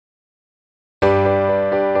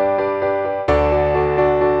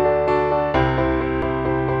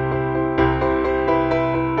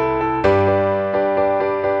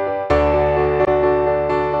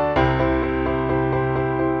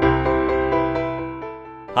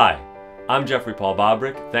Hi, I'm Jeffrey Paul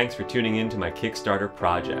Bobrick. Thanks for tuning in to my Kickstarter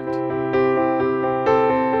project.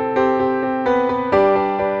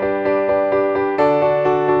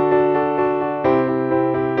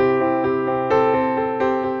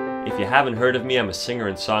 If you haven't heard of me, I'm a singer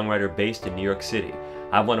and songwriter based in New York City.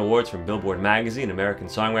 I've won awards from Billboard Magazine, American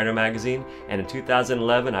Songwriter Magazine, and in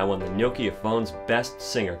 2011 I won the Nokia Phone's Best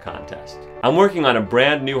Singer contest. I'm working on a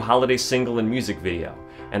brand new holiday single and music video,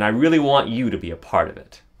 and I really want you to be a part of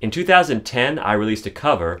it. In 2010, I released a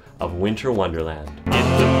cover of Winter Wonderland. In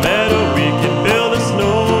the meadow we can build a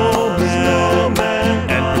snowman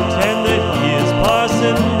and pretend that he is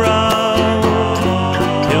Parson Brown.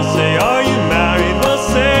 He'll say, "Are you married?" We'll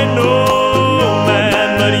say, "No,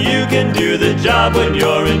 man, but you can do the job when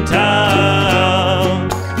you're in town."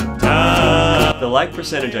 The like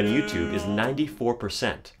percentage on YouTube is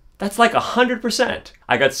 94%. That's like 100%.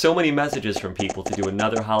 I got so many messages from people to do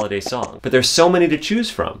another holiday song, but there's so many to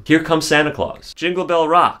choose from. Here Comes Santa Claus, Jingle Bell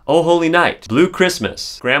Rock, Oh Holy Night, Blue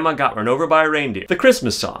Christmas, Grandma Got Run Over by a Reindeer, The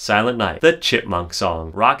Christmas Song, Silent Night, The Chipmunk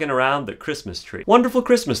Song, Rockin' Around the Christmas Tree, Wonderful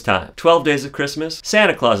Christmas Time, 12 Days of Christmas,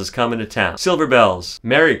 Santa Claus is Coming to Town, Silver Bells,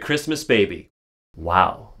 Merry Christmas Baby.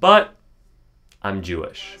 Wow. But I'm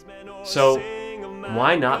Jewish, so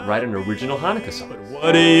why not write an original Hanukkah song?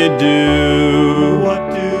 What do you do?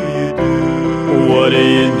 What do you do? What do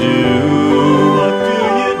you do? What do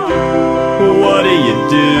you do? What do you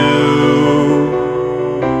do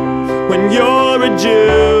when you're a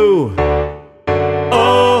Jew?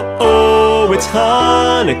 Oh, oh, it's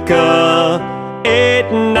Hanukkah.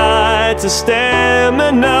 8 nights of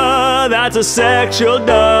stamina. That's a sexual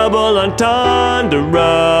double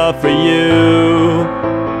entendre for you.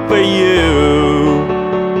 For you.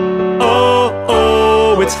 Oh,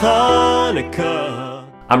 oh, it's Hanukkah.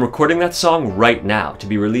 I'm recording that song right now to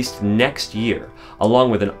be released next year,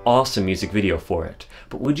 along with an awesome music video for it.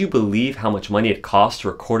 But would you believe how much money it costs to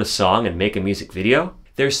record a song and make a music video?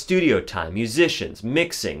 There's studio time, musicians,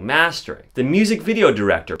 mixing, mastering, the music video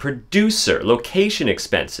director, producer, location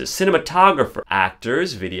expenses, cinematographer,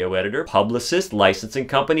 actors, video editor, publicist, licensing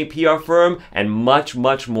company, PR firm, and much,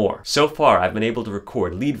 much more. So far, I've been able to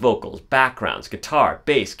record lead vocals, backgrounds, guitar,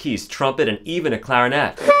 bass, keys, trumpet, and even a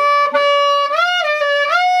clarinet.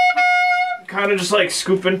 Kind of just like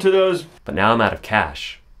scoop into those. But now I'm out of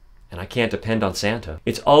cash, and I can't depend on Santa.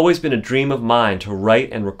 It's always been a dream of mine to write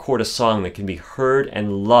and record a song that can be heard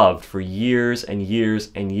and loved for years and years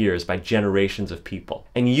and years by generations of people.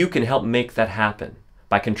 And you can help make that happen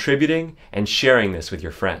by contributing and sharing this with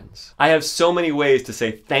your friends. I have so many ways to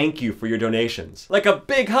say thank you for your donations. Like a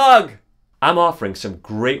big hug! I'm offering some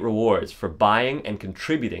great rewards for buying and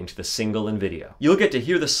contributing to the single and video. You'll get to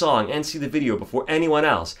hear the song and see the video before anyone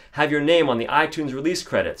else, have your name on the iTunes release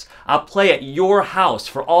credits. I'll play at your house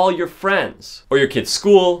for all your friends, or your kid's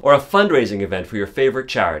school, or a fundraising event for your favorite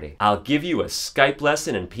charity. I'll give you a Skype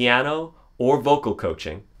lesson in piano or vocal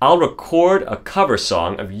coaching. I'll record a cover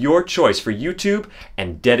song of your choice for YouTube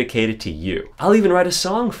and dedicate it to you. I'll even write a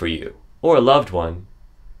song for you, or a loved one,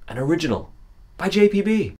 an original by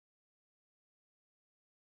JPB.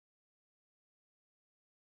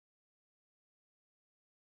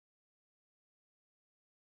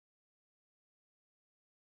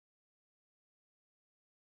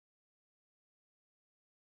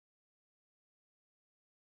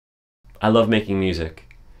 I love making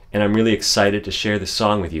music, and I'm really excited to share this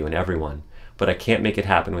song with you and everyone, but I can't make it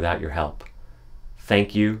happen without your help.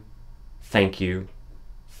 Thank you, thank you,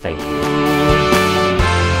 thank you.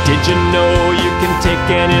 Did you know you can take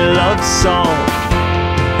any love song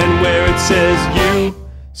and where it says you,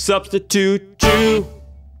 substitute Jew?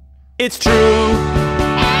 It's true.